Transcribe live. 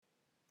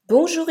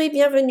Bonjour et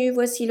bienvenue,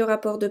 voici le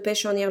rapport de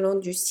pêche en Irlande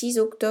du 6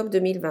 octobre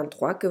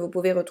 2023 que vous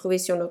pouvez retrouver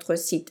sur notre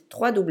site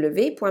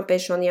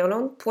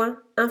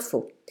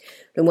www.pêcheenirlande.info.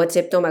 Le mois de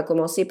septembre a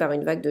commencé par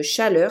une vague de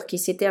chaleur qui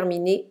s'est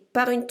terminée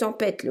par une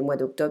tempête. Le mois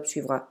d'octobre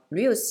suivra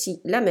lui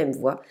aussi la même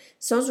voie,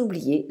 sans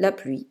oublier la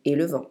pluie et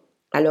le vent.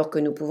 Alors que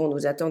nous pouvons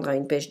nous attendre à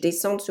une pêche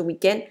décente ce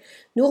week-end,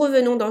 nous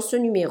revenons dans ce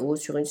numéro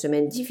sur une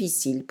semaine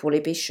difficile pour les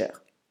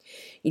pêcheurs.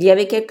 Il y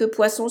avait quelques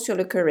poissons sur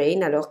le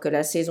Currane alors que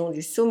la saison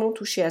du saumon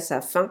touchait à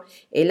sa fin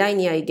et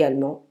Ligne a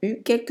également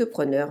eu quelques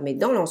preneurs, mais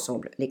dans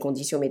l'ensemble, les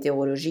conditions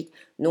météorologiques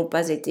n'ont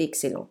pas été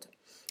excellentes.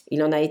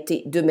 Il en a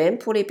été de même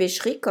pour les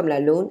pêcheries comme la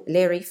Lone,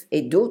 l'Erif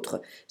et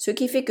d'autres, ce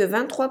qui fait que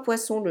 23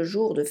 poissons le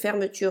jour de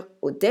fermeture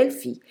au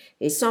Delphi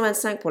et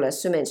 125 pour la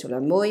semaine sur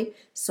la Moy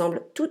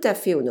semblent tout à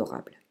fait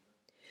honorables.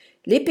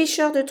 Les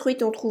pêcheurs de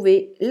truites ont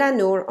trouvé la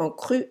Nore en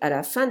crue à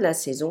la fin de la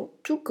saison,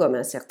 tout comme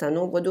un certain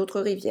nombre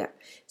d'autres rivières.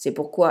 C'est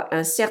pourquoi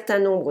un certain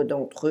nombre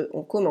d'entre eux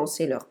ont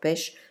commencé leur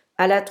pêche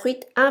à la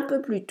truite un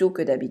peu plus tôt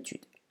que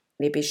d'habitude.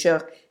 Les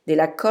pêcheurs des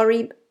lacs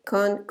Corrib,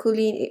 Conn,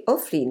 Cuillin et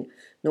O'Flynn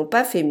n'ont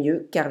pas fait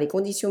mieux car les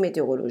conditions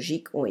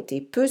météorologiques ont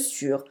été peu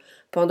sûres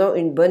pendant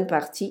une bonne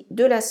partie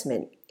de la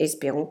semaine.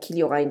 Espérons qu'il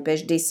y aura une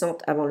pêche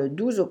décente avant le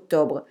 12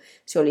 octobre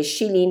sur les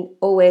Shillin,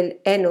 Owell,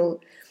 Ennell,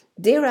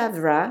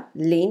 Deravra,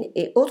 Ligne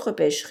et autres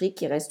pêcheries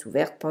qui restent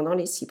ouvertes pendant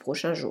les 6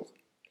 prochains jours.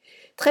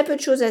 Très peu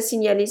de choses à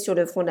signaler sur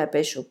le front de la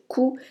pêche au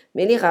coup,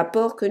 mais les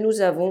rapports que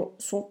nous avons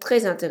sont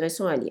très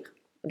intéressants à lire.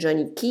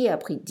 Johnny Key a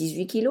pris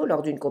 18 kilos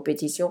lors d'une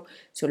compétition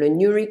sur le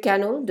Newry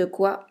Canal, de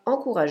quoi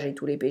encourager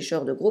tous les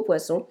pêcheurs de gros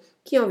poissons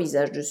qui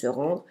envisagent de se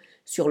rendre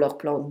sur leur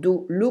plan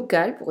d'eau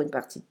local pour une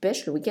partie de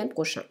pêche le week-end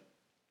prochain.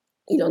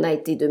 Il en a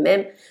été de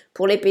même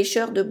pour les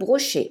pêcheurs de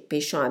brochets,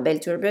 pêchant à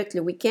Belturbet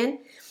le week-end.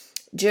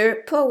 Jour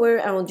Power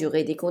a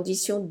enduré des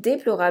conditions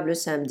déplorables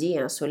samedi et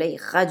un soleil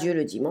radieux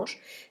le dimanche,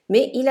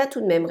 mais il a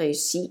tout de même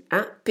réussi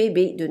un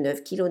PB de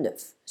 9,9 kg.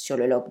 Sur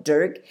le loch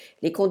Durg,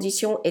 les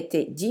conditions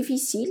étaient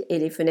difficiles et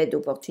les fenêtres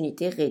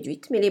d'opportunité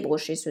réduites, mais les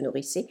brochets se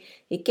nourrissaient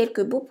et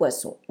quelques beaux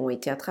poissons ont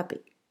été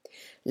attrapés.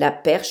 La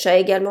perche a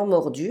également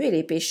mordu et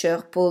les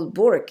pêcheurs Paul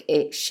Bourke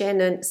et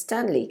Shannon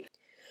Stanley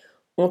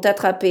ont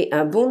attrapé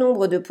un bon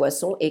nombre de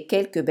poissons et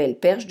quelques belles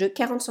perches de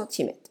 40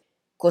 cm.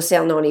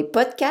 Concernant les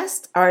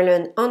podcasts,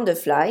 Ireland on the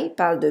Fly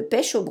parle de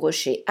pêche au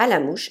brochet à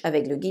la mouche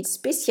avec le guide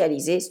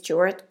spécialisé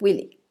Stuart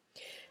Willey.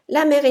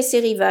 La mer et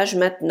ses rivages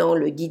maintenant,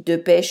 le guide de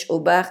pêche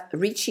au bar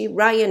Richie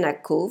Ryan à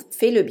Cove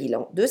fait le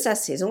bilan de sa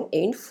saison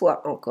et une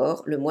fois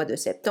encore, le mois de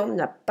septembre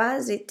n'a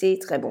pas été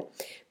très bon.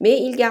 Mais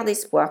il garde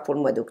espoir pour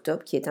le mois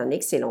d'octobre qui est un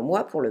excellent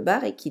mois pour le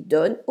bar et qui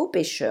donne aux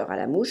pêcheurs à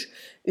la mouche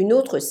une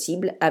autre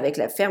cible avec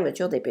la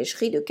fermeture des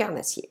pêcheries de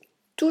carnassiers.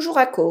 Toujours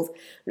à Cove,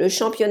 le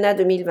championnat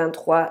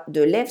 2023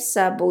 de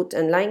l'EFSA Boat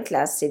and Line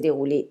Class s'est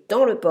déroulé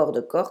dans le port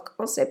de Cork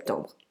en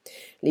septembre.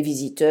 Les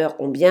visiteurs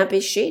ont bien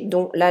pêché,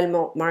 dont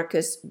l'Allemand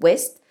Marcus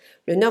West,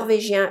 le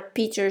Norvégien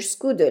Peter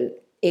Skudel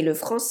et le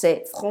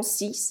Français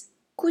Francis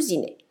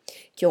Cousinet,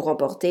 qui ont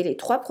remporté les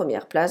 3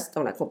 premières places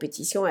dans la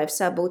compétition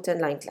EFSA Boat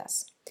and Line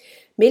Class.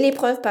 Mais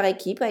l'épreuve par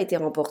équipe a été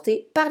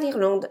remportée par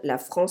l'Irlande, la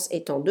France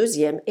étant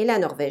 2e et la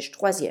Norvège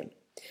 3e.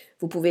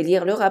 Vous pouvez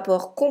lire le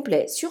rapport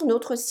complet sur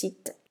notre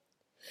site.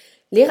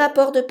 Les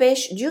rapports de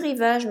pêche du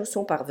rivage nous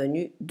sont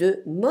parvenus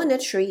de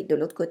Monetry de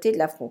l'autre côté de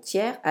la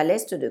frontière à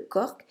l'est de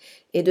Cork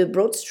et de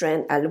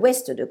Broadstrand à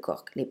l'ouest de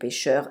Cork. Les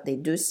pêcheurs des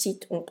deux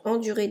sites ont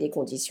enduré des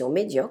conditions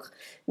médiocres,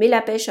 mais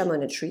la pêche à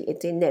Monetry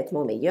était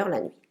nettement meilleure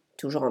la nuit.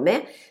 Toujours en mer,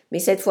 mais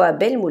cette fois à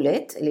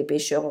Belle-Moulette, les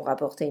pêcheurs ont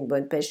rapporté une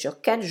bonne pêche sur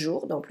 4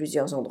 jours dans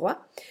plusieurs endroits.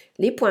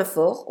 Les points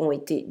forts ont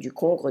été du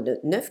congre de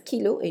 9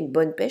 kg et une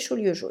bonne pêche au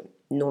lieu jaune.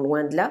 Non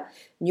loin de là,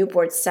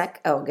 Newport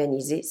Sac a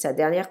organisé sa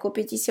dernière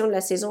compétition de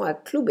la saison à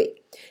Cloubet.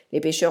 Les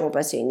pêcheurs ont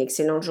passé une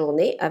excellente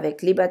journée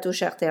avec les bateaux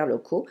charters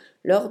locaux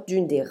lors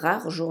d'une des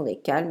rares journées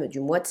calmes du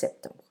mois de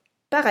septembre.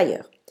 Par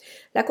ailleurs,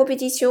 la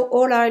compétition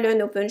All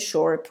Ireland Open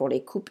Shore pour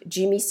les coupes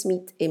Jimmy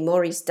Smith et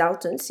Maurice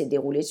Dalton s'est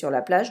déroulée sur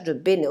la plage de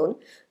Benone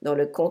dans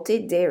le comté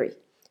d'Erie.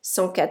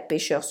 104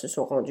 pêcheurs se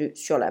sont rendus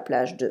sur la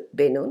plage de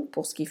Benone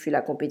pour ce qui fut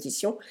la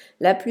compétition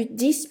la plus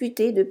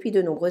disputée depuis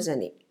de nombreuses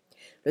années.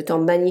 Le temps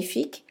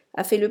magnifique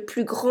a fait le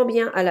plus grand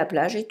bien à la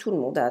plage et tout le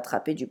monde a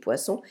attrapé du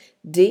poisson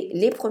dès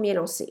les premiers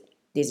lancers.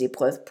 Des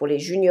épreuves pour les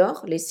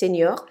juniors, les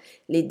seniors,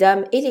 les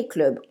dames et les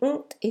clubs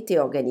ont été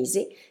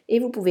organisées et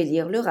vous pouvez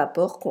lire le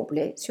rapport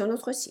complet sur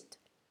notre site.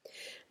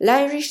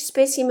 L'Irish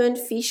Specimen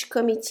Fish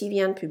Committee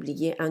vient de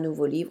publier un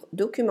nouveau livre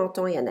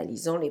documentant et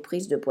analysant les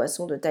prises de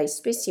poissons de taille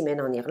spécimen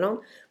en Irlande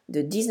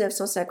de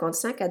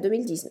 1955 à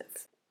 2019.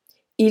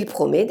 Il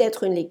promet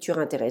d'être une lecture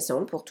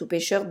intéressante pour tout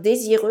pêcheur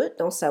désireux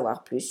d'en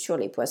savoir plus sur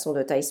les poissons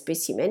de taille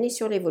spécimen et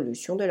sur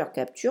l'évolution de leur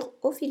capture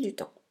au fil du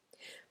temps.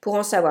 Pour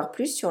en savoir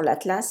plus sur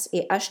l'Atlas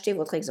et acheter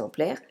votre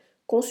exemplaire,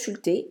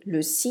 consultez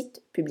le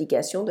site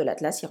publication de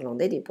l'Atlas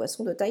irlandais des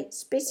poissons de taille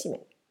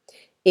spécimen.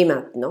 Et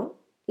maintenant,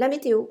 la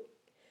météo.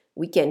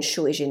 Week-end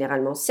chaud et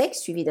généralement sec,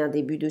 suivi d'un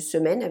début de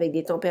semaine avec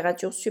des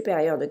températures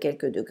supérieures de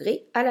quelques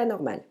degrés à la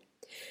normale.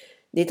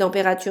 Des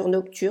températures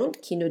nocturnes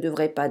qui ne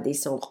devraient pas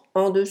descendre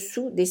en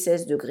dessous des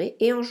 16 degrés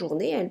et en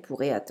journée, elles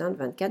pourraient atteindre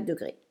 24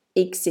 degrés.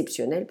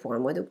 Exceptionnel pour un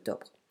mois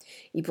d'octobre.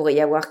 Il pourrait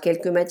y avoir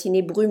quelques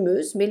matinées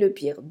brumeuses, mais le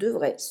pire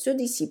devrait se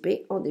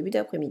dissiper en début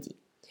d'après-midi.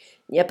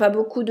 Il n'y a pas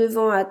beaucoup de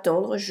vent à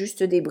attendre,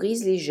 juste des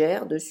brises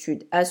légères de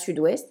sud à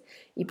sud-ouest.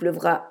 Il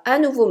pleuvra à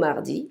nouveau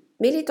mardi,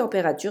 mais les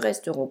températures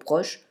resteront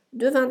proches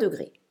de 20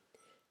 degrés.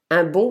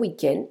 Un bon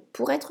week-end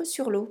pour être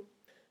sur l'eau.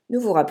 Nous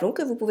vous rappelons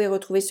que vous pouvez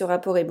retrouver ce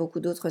rapport et beaucoup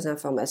d'autres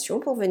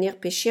informations pour venir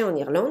pêcher en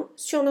Irlande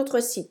sur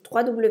notre site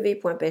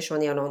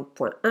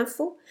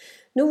www.pêcheenirlande.info.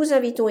 Nous vous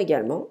invitons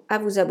également à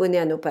vous abonner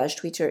à nos pages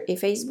Twitter et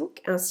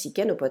Facebook ainsi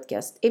qu'à nos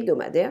podcasts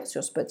hebdomadaires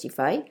sur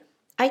Spotify,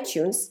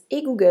 iTunes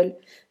et Google.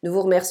 Nous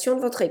vous remercions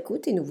de votre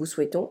écoute et nous vous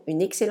souhaitons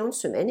une excellente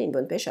semaine et une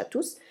bonne pêche à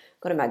tous.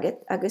 Goramaget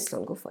agus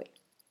lango foi.